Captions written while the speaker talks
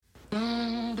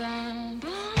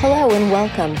Hello and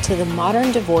welcome to the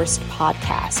Modern Divorced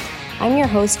Podcast. I'm your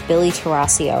host, Billy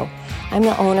Tarasio. I'm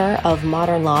the owner of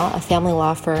Modern Law, a family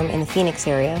law firm in the Phoenix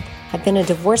area. I've been a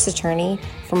divorce attorney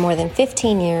for more than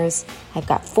 15 years. I've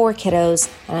got 4 kiddos,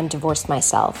 and I'm divorced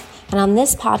myself. And on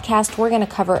this podcast, we're going to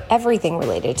cover everything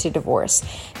related to divorce,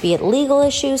 be it legal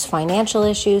issues, financial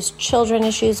issues, children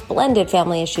issues, blended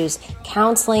family issues,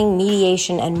 counseling,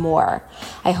 mediation, and more.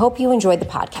 I hope you enjoyed the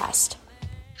podcast.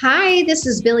 Hi, this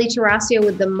is Billy Tarasio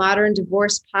with the Modern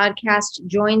Divorce Podcast,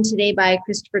 joined today by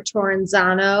Christopher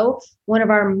Torrenzano, one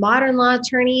of our modern law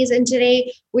attorneys. And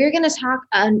today we're going to talk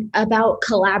about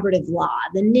collaborative law,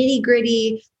 the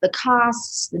nitty-gritty, the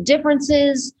costs, the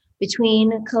differences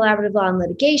between collaborative law and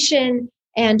litigation,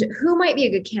 and who might be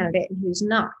a good candidate and who's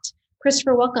not.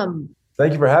 Christopher, welcome.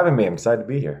 Thank you for having me. I'm excited to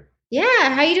be here. Yeah.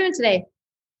 How are you doing today?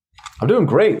 I'm doing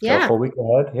great. Yeah. Got a full week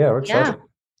ahead. Yeah, we're excited. Yeah.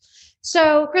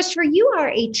 So, Christopher, you are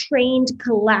a trained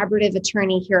collaborative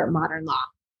attorney here at Modern Law.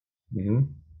 Mm-hmm.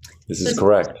 This is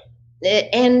correct.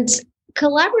 And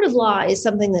collaborative law is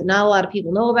something that not a lot of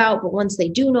people know about, but once they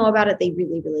do know about it, they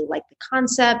really, really like the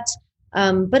concept.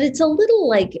 But it's a little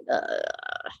like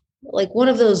one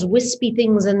of those wispy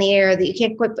things in the air that you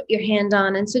can't quite put your hand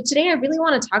on. And so today I really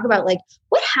want to talk about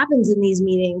what happens in these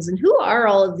meetings and who are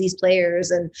all of these players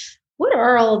and what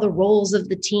are all of the roles of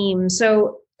the team.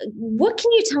 So what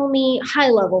can you tell me high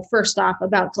level first off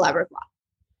about collaborative law?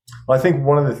 Well, I think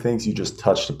one of the things you just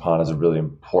touched upon is a really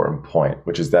important point,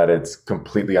 which is that it's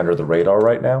completely under the radar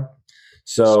right now.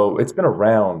 So it's been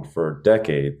around for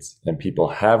decades and people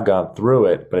have gone through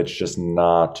it, but it's just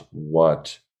not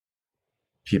what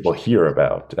people hear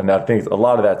about. And I think a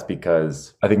lot of that's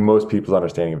because I think most people's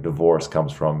understanding of divorce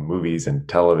comes from movies and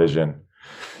television.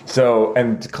 So,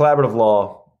 and collaborative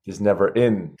law is never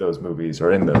in those movies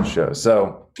or in those shows.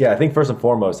 So yeah, I think first and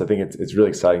foremost, I think it's really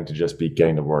exciting to just be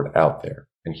getting the word out there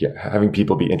and having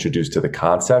people be introduced to the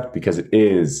concept, because it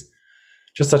is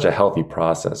just such a healthy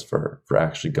process for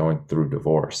actually going through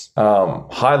divorce.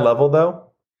 High level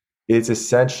though, it's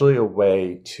essentially a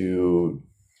way to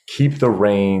keep the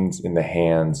reins in the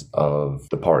hands of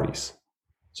the parties.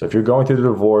 So if you're going through the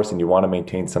divorce and you want to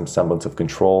maintain some semblance of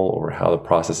control over how the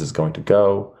process is going to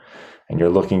go, and you're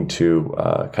looking to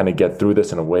kind of get through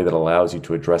this in a way that allows you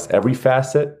to address every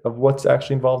facet of what's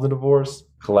actually involved in divorce,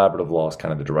 collaborative law is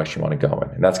kind of the direction you want to go in.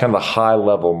 And that's kind of the high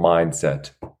level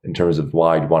mindset in terms of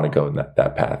why you want to go in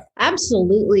that path.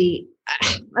 Absolutely.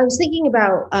 I was thinking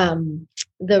about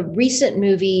the recent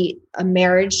movie, A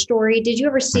Marriage Story. Did you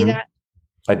ever see that?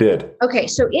 I did. Okay.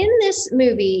 So in this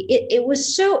movie, it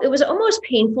was almost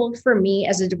painful for me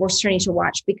as a divorce attorney to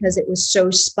watch because it was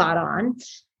so spot on.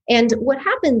 And what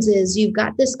happens is you've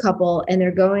got this couple and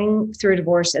they're going through a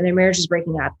divorce and their marriage is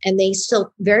breaking up and they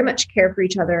still very much care for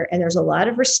each other. And there's a lot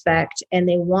of respect and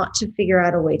they want to figure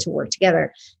out a way to work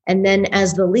together. And then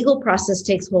as the legal process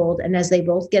takes hold and as they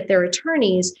both get their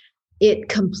attorneys, it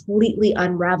completely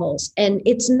unravels. And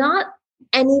it's not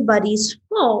anybody's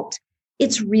fault.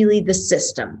 It's really the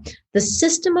system. The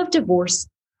system of divorce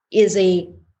is a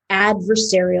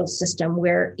adversarial system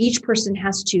where each person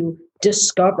has to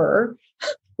discover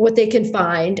what they can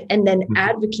find and then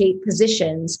advocate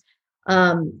positions.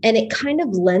 And it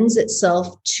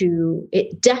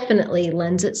definitely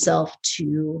lends itself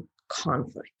to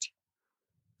conflict.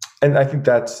 And I think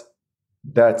that's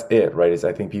it, right? Is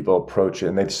I think people approach it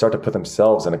and they start to put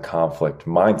themselves in a conflict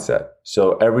mindset.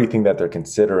 So everything that they're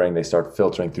considering, they start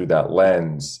filtering through that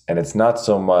lens. And it's not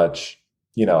so much,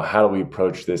 how do we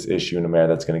approach this issue in a manner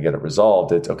that's going to get it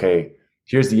resolved? It's okay,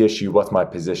 here's the issue. What's my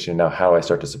position? Now, how do I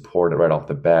start to support it right off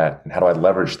the bat? And how do I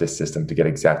leverage this system to get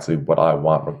exactly what I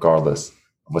want, regardless of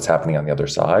what's happening on the other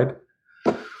side?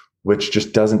 Which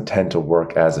just doesn't tend to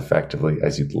work as effectively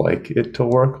as you'd like it to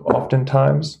work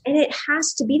oftentimes. And it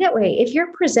has to be that way. If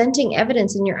you're presenting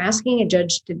evidence and you're asking a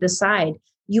judge to decide,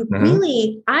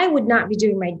 I would not be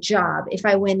doing my job if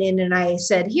I went in and I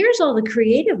said, here's all the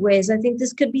creative ways I think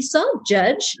this could be solved,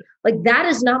 Judge. That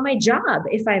is not my job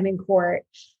if I'm in court.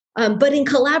 But in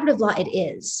collaborative law, it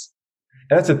is.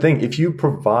 And that's the thing. If you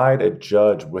provide a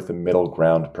judge with a middle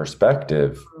ground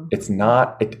perspective, it's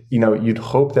not, you'd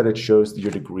hope that it shows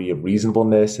your degree of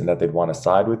reasonableness and that they'd want to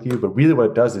side with you. But really what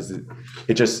it does is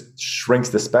it just shrinks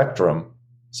the spectrum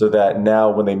so that now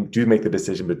when they do make the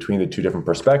decision between the two different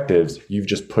perspectives, you've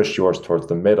just pushed yours towards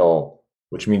the middle,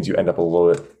 which means you end up a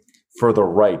little bit further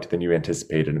right than you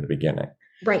anticipated in the beginning.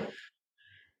 Right.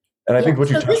 And I think what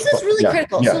this is really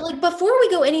critical. Yeah. So before we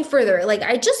go any further,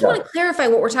 I just want to clarify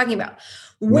what we're talking about.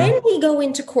 When we go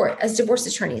into court as divorce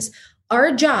attorneys,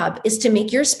 Our job is to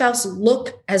make your spouse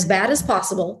look as bad as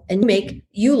possible and make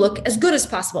you look as good as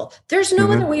possible. There's no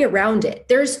other way around it.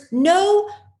 There's no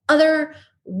other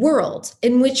world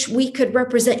in which we could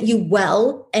represent you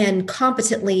well and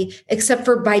competently, except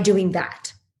for by doing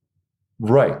that.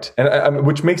 Right. And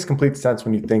which makes complete sense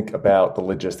when you think about the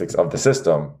logistics of the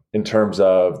system in terms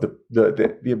of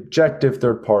the objective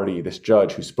third party, this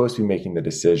judge who's supposed to be making the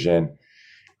decision.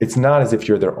 It's not as if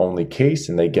you're their only case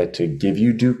and they get to give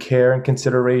you due care and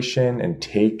consideration and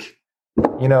take,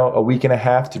 a week and a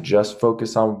half to just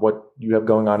focus on what you have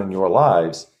going on in your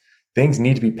lives. Things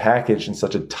need to be packaged in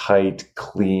such a tight,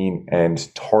 clean, and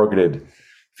targeted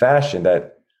fashion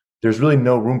that there's really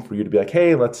no room for you to be like,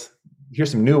 hey,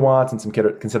 here's some nuance and some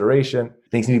consideration.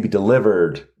 Things need to be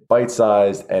delivered,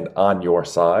 bite-sized, and on your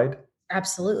side.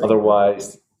 Absolutely.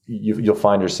 Otherwise, you'll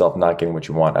find yourself not getting what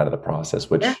you want out of the process,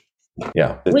 which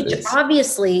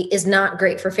obviously is not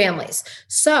great for families.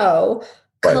 So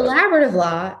collaborative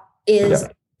law is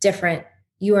different.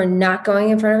 You are not going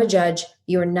in front of a judge.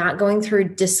 You are not going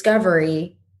through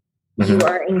discovery. You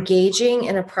are engaging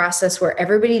in a process where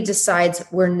everybody decides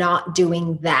we're not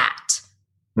doing that.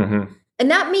 And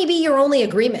that may be your only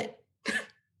agreement.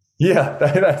 Yeah,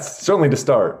 that's certainly to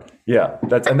start. Yeah,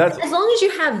 that's as long as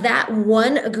you have that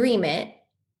one agreement,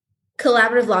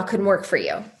 collaborative law couldn't work for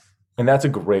you. And that's a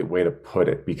great way to put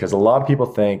it, because a lot of people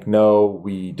think, no,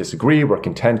 we disagree, we're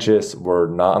contentious, we're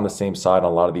not on the same side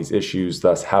on a lot of these issues,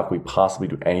 thus how can we possibly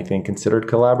do anything considered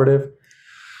collaborative?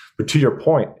 But to your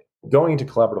point, going into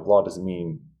collaborative law doesn't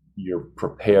mean you're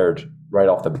prepared right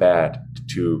off the bat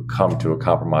to come to a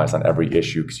compromise on every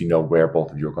issue because you know where both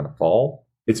of you are going to fall.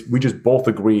 We just both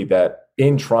agree that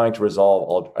in trying to resolve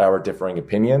all our differing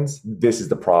opinions, this is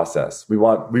the process. We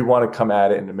want to come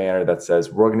at it in a manner that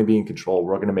says we're going to be in control,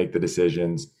 we're going to make the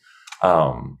decisions,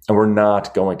 and we're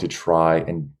not going to try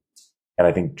and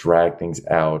I think drag things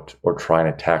out or try and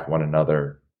attack one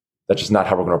another. That's just not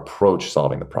how we're going to approach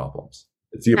solving the problems.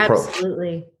 It's the approach.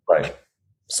 Absolutely. Right.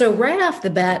 So right off the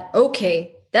bat,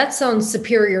 okay, that sounds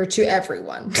superior to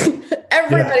everyone.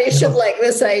 Everybody should like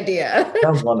this idea.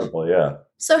 Sounds wonderful, yeah.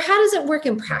 So how does it work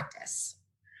in practice?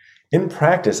 In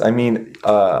practice, I'll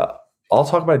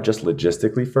talk about it just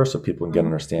logistically first so people can get an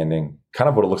understanding kind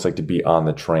of what it looks like to be on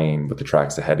the train with the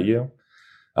tracks ahead of you.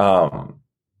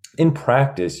 In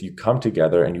practice, you come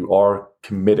together and you are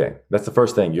committing. That's the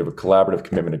first thing. You have a collaborative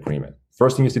commitment agreement.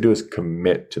 First thing you have to do is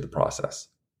commit to the process.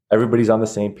 Everybody's on the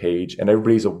same page and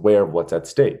everybody's aware of what's at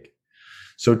stake.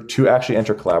 So to actually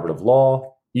enter collaborative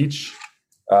law, each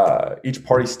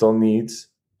party still needs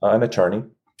an attorney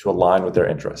to align with their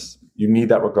interests. You need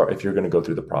that regard if you're going to go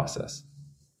through the process.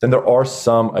 Then there are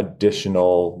some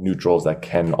additional neutrals that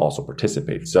can also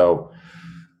participate. So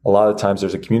a lot of times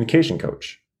there's a communication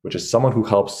coach, which is someone who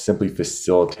helps simply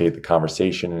facilitate the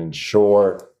conversation and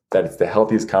ensure that it's the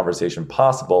healthiest conversation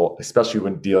possible, especially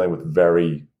when dealing with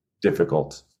very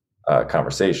difficult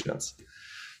conversations.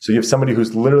 So you have somebody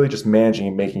who's literally just managing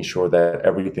and making sure that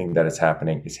everything that is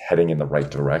happening is heading in the right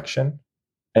direction.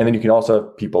 And then you can also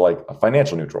have people like a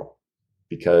financial neutral,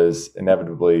 because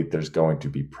inevitably there's going to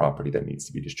be property that needs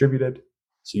to be distributed.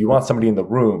 So you want somebody in the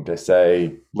room to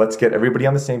say, let's get everybody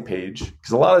on the same page.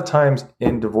 Because a lot of times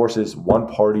in divorces, one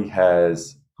party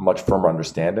has a much firmer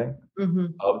understanding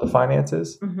of the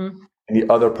finances, and the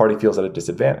other party feels at a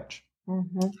disadvantage.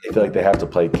 They feel like they have to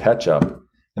play catch up,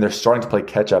 and they're starting to play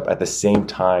catch up at the same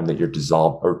time that you're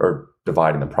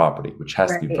dividing the property, which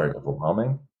has to be very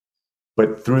overwhelming.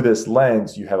 But through this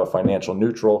lens, you have a financial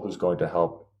neutral who's going to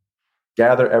help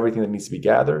gather everything that needs to be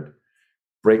gathered,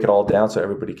 break it all down so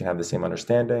everybody can have the same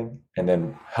understanding, and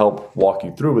then help walk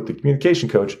you through with the communication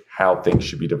coach how things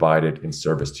should be divided in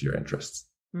service to your interests.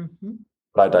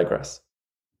 But I digress.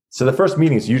 So the first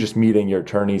meeting is you just meeting your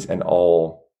attorneys and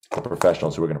all the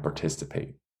professionals who are going to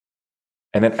participate.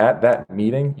 And then at that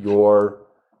meeting,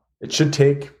 it should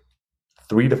take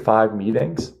 3 to 5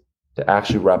 meetings to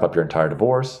actually wrap up your entire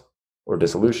divorce or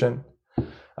dissolution.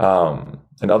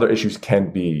 And other issues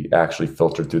can be actually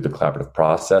filtered through the collaborative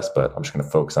process, but I'm just going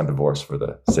to focus on divorce for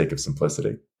the sake of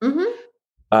simplicity.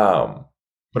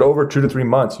 But over 2 to 3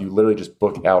 months, you literally just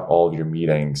book out all of your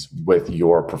meetings with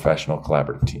your professional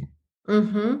collaborative team.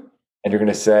 And you're going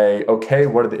to say, okay,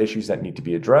 what are the issues that need to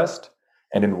be addressed?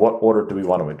 And in what order do we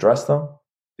want to address them?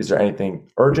 Is there anything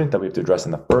urgent that we have to address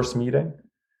in the first meeting?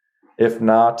 If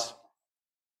not,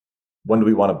 when do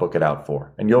we want to book it out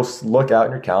for? And you'll look out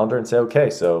in your calendar and say, okay,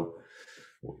 so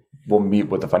we'll meet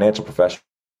with the financial professional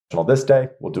this day.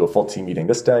 We'll do a full team meeting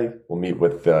this day. We'll meet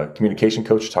with the communication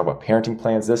coach to talk about parenting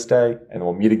plans this day. And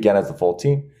we'll meet again as the full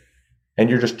team. And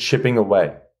you're just chipping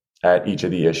away at each of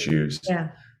the issues,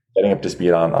 getting up to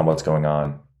speed on what's going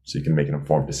on. so you can make an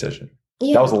informed decision.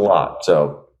 Yeah. That was a lot.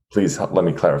 So please let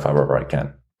me clarify wherever I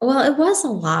can. Well, it was a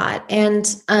lot. And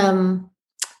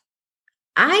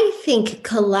I think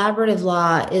collaborative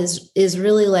law is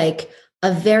really like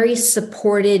a very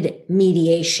supported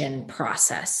mediation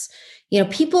process.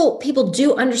 People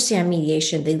do understand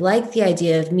mediation. They like the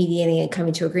idea of mediating and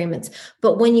coming to agreements.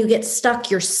 But when you get stuck,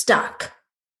 you're stuck.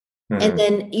 Mm-hmm. And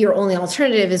then your only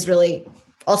alternative is really,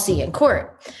 I'll see you in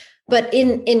court. But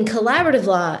in collaborative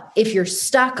law, if you're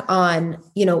stuck on,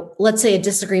 let's say a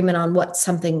disagreement on what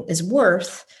something is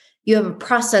worth, you have a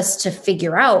process to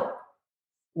figure out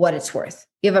what it's worth.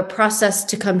 You have a process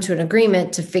to come to an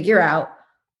agreement to figure out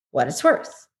what it's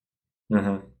worth.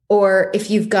 Mm-hmm. Or if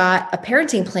you've got a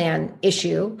parenting plan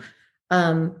issue,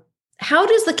 how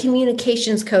does the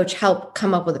communications coach help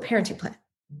come up with a parenting plan?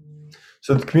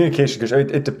 So the communication coach,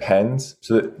 it depends.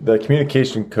 So the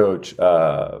communication coach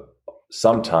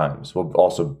sometimes will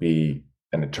also be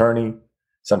an attorney.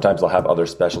 Sometimes they'll have other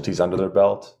specialties under their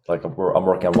belt. Like I'm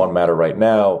working on one matter right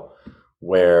now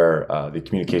where the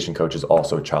communication coach is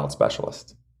also a child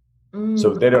specialist.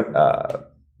 So they don't,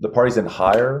 the parties didn't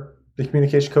hire the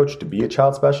communication coach to be a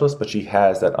child specialist, but she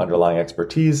has that underlying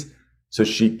expertise, so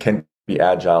she can be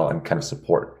agile and kind of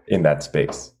support in that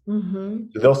space. Mm-hmm.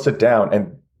 So they'll sit down,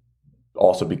 and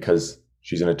also because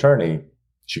she's an attorney,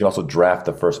 she can also draft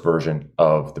the first version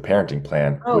of the parenting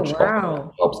plan, which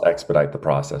helps expedite the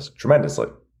process tremendously.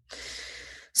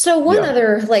 So one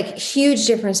other huge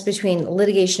difference between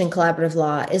litigation and collaborative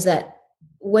law is that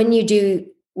when you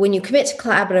commit to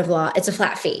collaborative law, it's a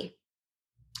flat fee.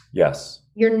 Yes.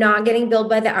 You're not getting billed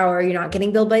by the hour. You're not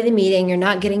getting billed by the meeting. You're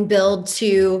not getting billed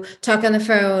to talk on the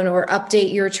phone or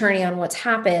update your attorney on what's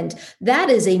happened. That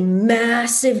is a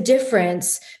massive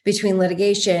difference between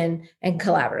litigation and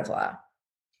collaborative law.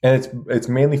 And it's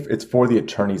mainly for the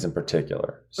attorneys in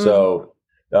particular. So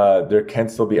there can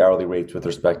still be hourly rates with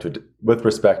respect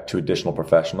to additional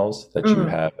professionals that you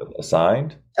have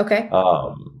assigned. Okay.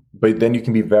 But then you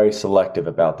can be very selective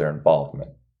about their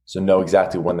involvement. So know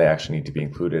exactly when they actually need to be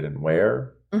included and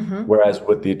where. Mm-hmm. Whereas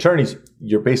with the attorneys,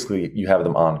 you have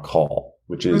them on call,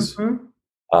 which is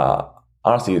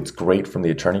honestly, it's great from the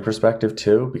attorney perspective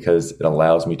too, because it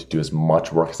allows me to do as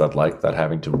much work as I'd like without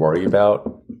having to worry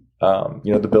about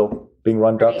the bill being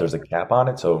run up. There's a cap on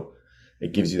it, so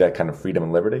it gives you that kind of freedom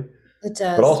and liberty. It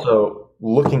does. But also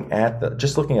looking at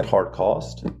hard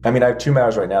cost. I mean, I have two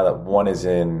matters right now that one is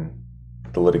in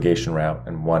the litigation route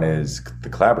and one is the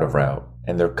collaborative route,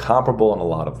 and they're comparable in a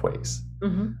lot of ways.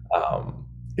 Mm-hmm.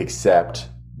 Except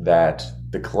that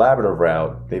the collaborative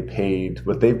route,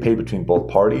 what they've paid between both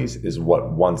parties is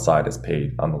what one side has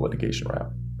paid on the litigation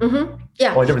route. Mm-hmm.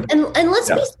 Yeah. And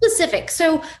let's be specific.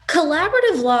 So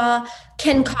collaborative law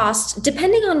can cost,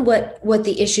 depending on what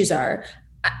the issues are,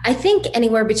 I think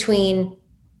anywhere between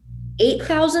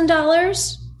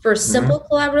 $8,000 for a simple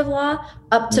collaborative law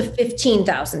up to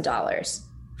 $15,000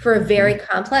 for a very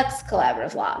complex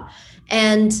collaborative law.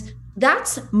 And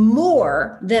that's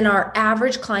more than our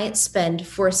average client spend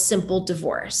for a simple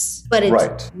divorce, but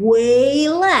it's way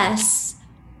less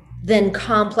than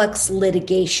complex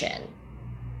litigation.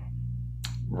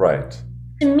 Right.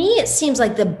 To me, it seems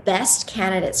like the best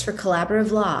candidates for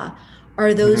collaborative law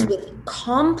are those with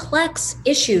complex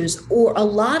issues or a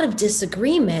lot of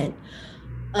disagreement,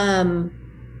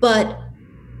 but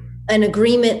an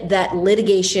agreement that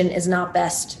litigation is not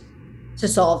best to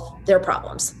solve their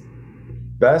problems.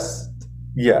 Best?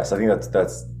 Yes, I think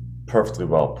that's perfectly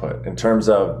well put. In terms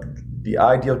of the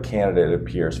ideal candidate, it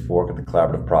appears for the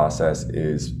collaborative process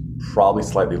is probably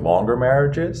slightly longer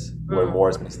marriages where more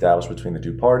has been established between the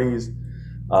two parties,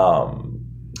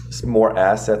 more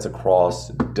assets across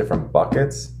different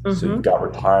buckets. So you've got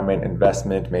retirement,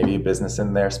 investment, maybe a business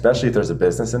in there, especially if there's a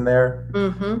business in there.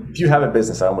 If you have a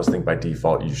business, I almost think by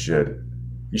default you should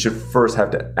first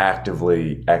have to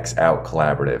actively X out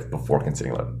collaborative before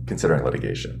considering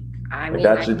litigation. I mean,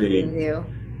 that should be,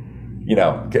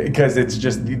 because it's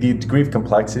just the degree of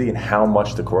complexity and how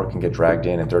much the court can get dragged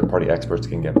in and third-party experts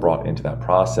can get brought into that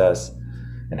process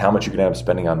and how much you can end up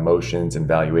spending on motions and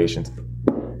valuations.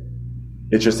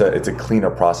 It's just it's a cleaner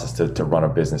process to run a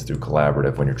business through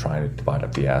collaborative when you're trying to divide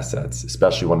up the assets,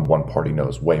 especially when one party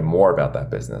knows way more about that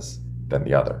business than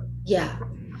the other. Yeah.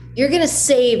 You're going to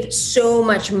save so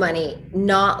much money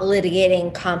not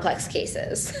litigating complex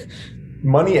cases.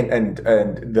 Money and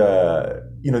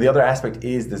the other aspect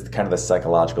is this kind of the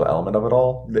psychological element of it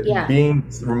all.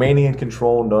 Remaining in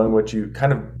control, knowing what you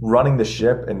kind of running the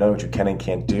ship and knowing what you can and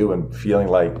can't do and feeling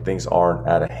like things aren't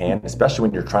out of hand, especially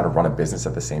when you're trying to run a business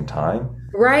at the same time.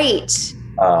 Right.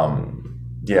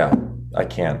 I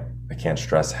can't can't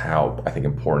stress how I think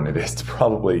important it is to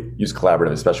probably use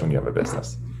collaborative, especially when you have a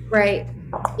business. Right.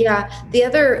 Yeah. The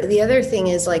other thing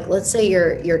is, like, let's say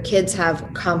your kids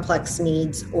have complex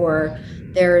needs, or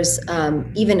there's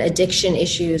even addiction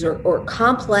issues or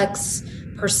complex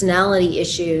personality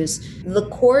issues. The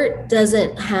court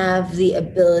doesn't have the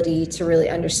ability to really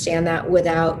understand that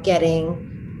without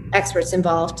getting experts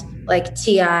involved, like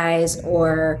TIs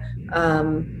or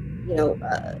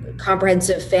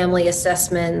comprehensive family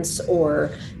assessments, or,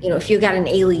 if you got an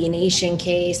alienation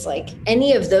case, like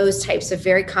any of those types of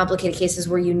very complicated cases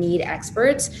where you need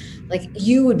experts, like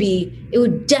it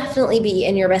would definitely be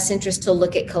in your best interest to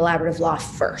look at collaborative law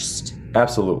first.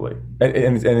 Absolutely.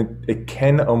 And it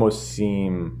can almost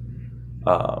seem,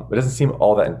 it doesn't seem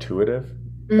all that intuitive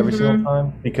every single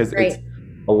time, because Right. it's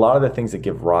a lot of the things that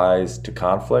give rise to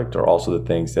conflict are also the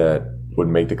things that would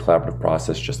make the collaborative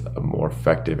process just a more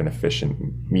effective and efficient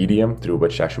medium through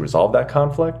which to actually resolve that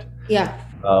conflict. Yeah.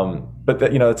 But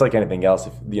that, it's like anything else.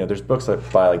 If, there's books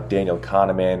by like Daniel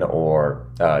Kahneman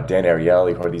or Dan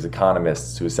Ariely, who are these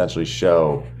economists who essentially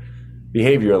show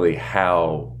behaviorally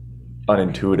how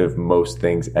unintuitive most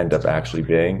things end up actually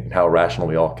being, and how irrational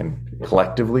we all can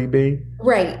collectively be.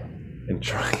 Right. And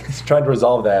trying to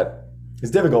resolve that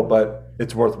is difficult, but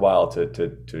it's worthwhile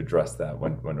to address that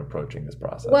when approaching this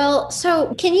process. Well,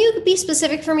 so can you be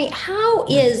specific for me? How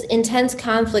is intense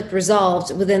conflict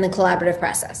resolved within the collaborative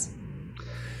process?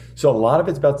 So a lot of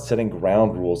it's about setting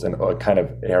ground rules and kind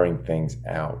of airing things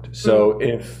out. So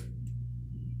if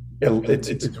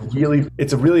it's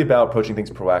really about approaching things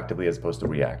proactively as opposed to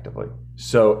reactively.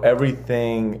 So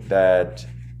everything that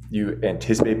you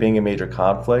anticipate being a major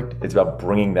conflict, it's about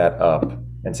bringing that up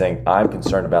and saying, I'm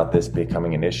concerned about this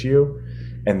becoming an issue,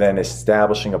 and then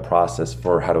establishing a process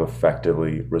for how to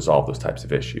effectively resolve those types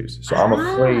of issues. So I'm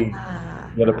afraid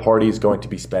the other party is going to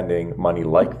be spending money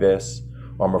like this,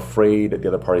 or I'm afraid that the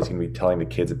other party is going to be telling the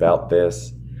kids about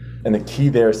this. And the key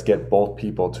there is to get both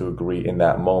people to agree in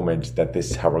that moment that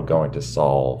this is how we're going to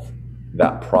solve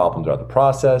that problem throughout the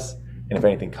process. And if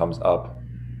anything comes up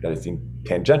that is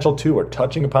tangential to or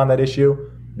touching upon that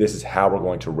issue, this is how we're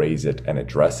going to raise it and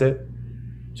address it.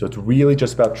 So it's really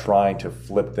just about trying to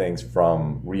flip things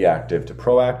from reactive to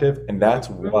proactive. And that's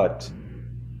what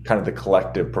kind of the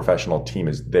collective professional team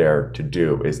is there to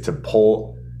do, is to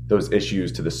pull those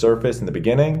issues to the surface in the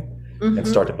beginning and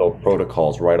start to build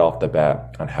protocols right off the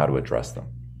bat on how to address them.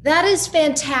 That is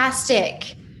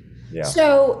fantastic. Yeah.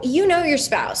 So you know your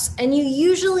spouse, and you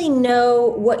usually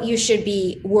know what you should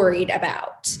be worried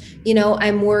about.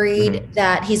 I'm worried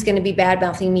that he's going to be bad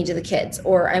mouthing me to the kids,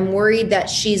 or I'm worried that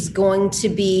she's going to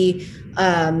be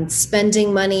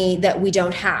spending money that we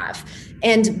don't have.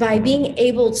 And by being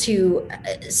able to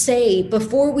say,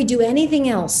 before we do anything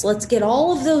else, let's get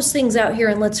all of those things out here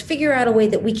and let's figure out a way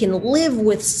that we can live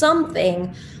with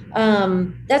something,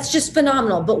 that's just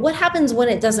phenomenal. But what happens when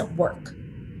it doesn't work?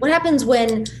 What happens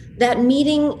when that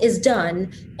meeting is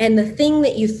done and the thing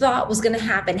that you thought was going to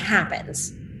happen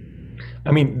happens?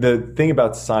 I mean, the thing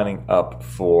about signing up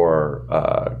for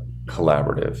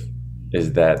collaborative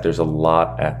is that there's a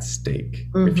lot at stake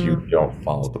if you don't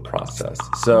follow the process.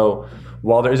 So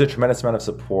while there is a tremendous amount of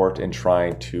support in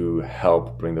trying to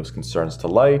help bring those concerns to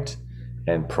light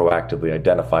and proactively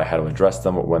identify how to address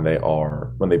them when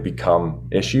they become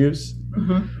issues,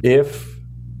 if,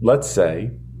 let's say,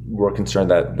 we're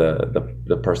concerned that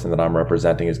the person that I'm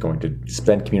representing is going to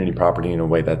spend community property in a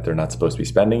way that they're not supposed to be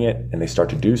spending it, and they start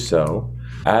to do so,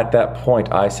 at that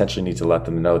point, I essentially need to let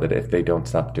them know that if they don't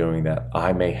stop doing that,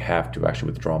 I may have to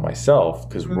actually withdraw myself,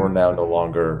 because we're now no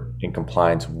longer in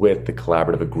compliance with the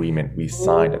collaborative agreement we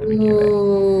signed at the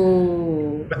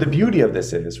beginning. But the beauty of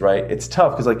this is, right, it's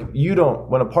tough because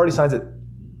when a party signs it,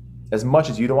 as much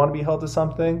as you don't want to be held to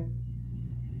something,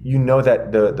 you know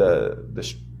that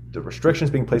the restrictions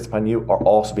being placed upon you are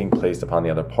also being placed upon the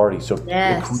other party. So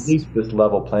it creates this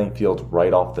level playing field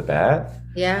right off the bat.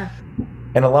 Yeah.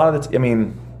 And a lot of it's,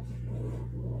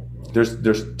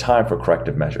 there's time for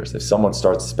corrective measures. If someone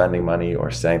starts spending money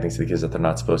or saying things to the kids that they're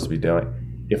not supposed to be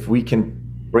doing, if we can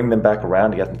bring them back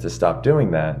around to get them to stop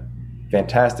doing that,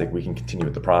 fantastic, we can continue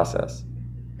with the process.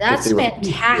 That's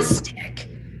fantastic.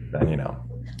 Then,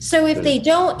 So if they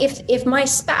don't, if my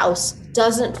spouse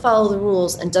doesn't follow the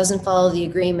rules and doesn't follow the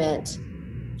agreement,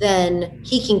 then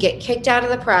he can get kicked out of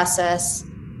the process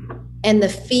and the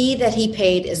fee that he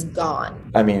paid is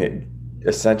gone.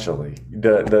 Essentially,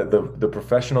 the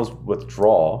professionals'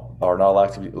 withdrawal they're not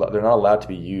allowed to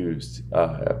be used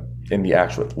in the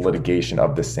actual litigation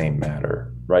of the same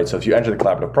matter, right? So if you enter the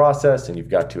collaborative process and you've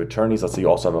got two attorneys, let's say you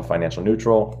also have a financial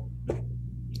neutral,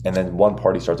 and then one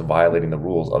party starts violating the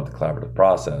rules of the collaborative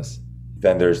process,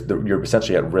 then you're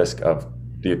essentially at risk of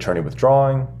the attorney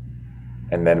withdrawing,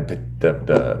 and then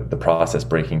the process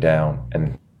breaking down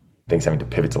and things having to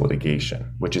pivot to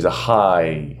litigation, which is a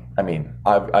high. I mean,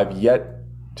 I've yet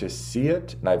to see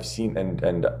it, and I've seen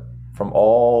and from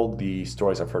all the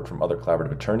stories I've heard from other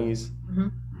collaborative attorneys, mm-hmm.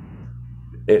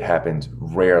 it happens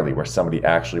rarely where somebody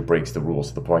actually breaks the rules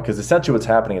to the point. Because essentially what's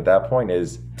happening at that point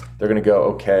is they're going to go,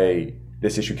 okay,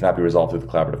 this issue cannot be resolved through the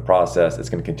collaborative process. It's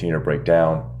going to continue to break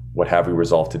down. What have we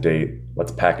resolved to date?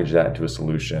 Let's package that into a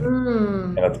solution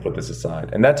and let's put this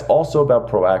aside. And that's also about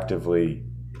proactively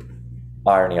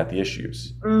ironing out the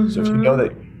issues. Mm-hmm. So if you know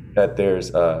that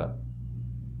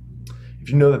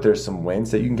there's some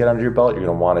wins that you can get under your belt, you're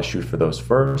going to want to shoot for those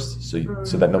first, so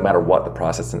that no matter what, the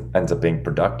process ends up being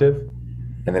productive.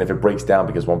 And then if it breaks down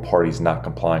because one party's not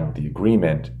complying with the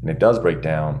agreement, and it does break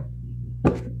down,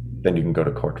 then you can go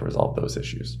to court to resolve those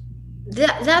issues.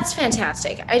 That's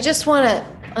fantastic. I just want to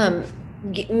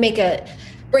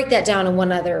break that down in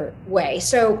one other way.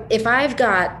 So if I've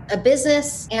got a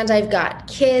business and I've got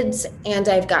kids and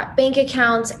I've got bank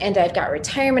accounts and I've got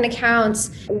retirement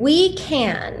accounts, we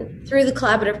can, through the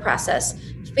collaborative process,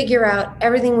 figure out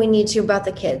everything we need to about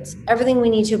the kids, everything we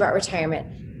need to about retirement,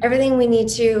 everything we need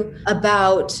to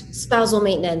about spousal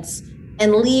maintenance,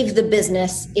 and leave the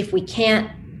business if we can't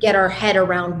get our head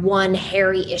around one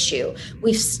hairy issue.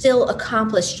 We've still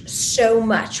accomplished so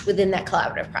much within that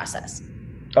collaborative process.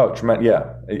 Oh, tremendous.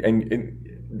 Yeah. And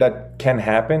that can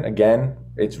happen. Again,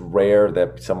 it's rare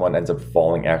that someone ends up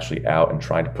falling actually out and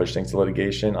trying to push things to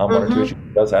litigation on one or two issues.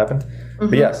 It does happen. Mm-hmm.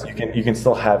 But yes, you can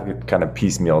still have it kind of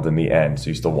piecemealed in the end, so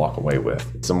you still walk away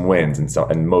with some wins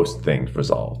and most things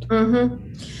resolved.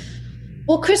 Mm-hmm.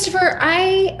 Well, Christopher,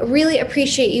 I really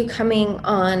appreciate you coming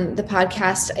on the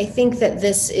podcast. I think that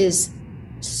this is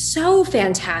so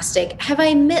fantastic. Have I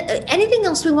anything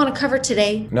else we want to cover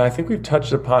today? No, I think we've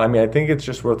touched upon, I think it's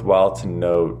just worthwhile to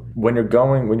note when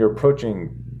you're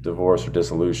approaching divorce or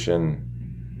dissolution,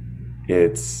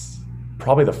 it's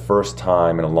probably the first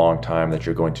time in a long time that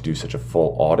you're going to do such a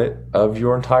full audit of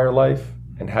your entire life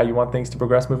and how you want things to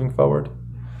progress moving forward.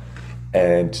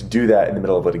 And to do that in the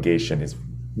middle of litigation is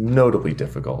notably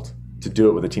difficult. To do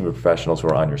it with a team of professionals who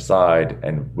are on your side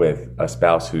and with a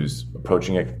spouse who's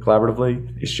approaching it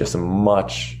collaboratively, it's just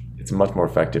it's a much more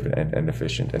effective and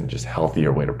efficient and just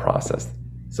healthier way to process.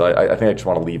 So I think I just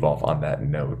want to leave off on that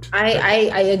note.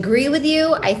 I agree with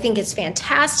you. I think it's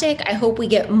fantastic. I hope we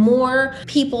get more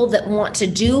people that want to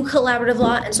do collaborative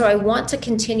law. And so I want to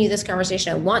continue this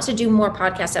conversation. I want to do more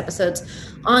podcast episodes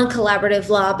on collaborative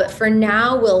law. But for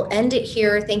now, we'll end it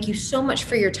here. Thank you so much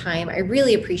for your time. I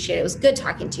really appreciate it. It was good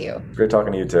talking to you. Great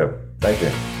talking to you too. Thank you.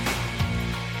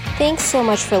 Thanks so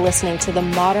much for listening to the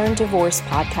Modern Divorce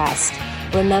Podcast.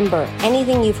 Remember,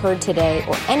 anything you've heard today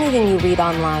or anything you read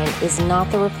online is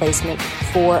not the replacement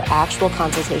for actual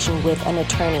consultation with an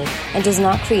attorney and does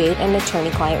not create an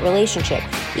attorney-client relationship.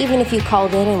 Even if you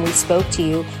called in and we spoke to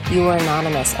you, you were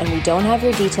anonymous and we don't have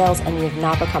your details and you have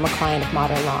not become a client of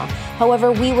Modern Law.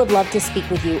 However, we would love to speak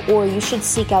with you, or you should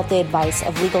seek out the advice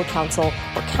of legal counsel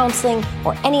or counseling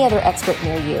or any other expert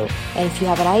near you. And if you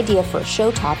have an idea for a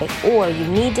show topic or you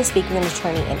need to speak with an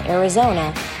attorney in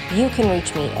Arizona, you can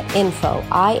reach me at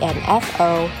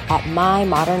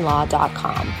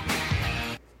info@mymodernlaw.com.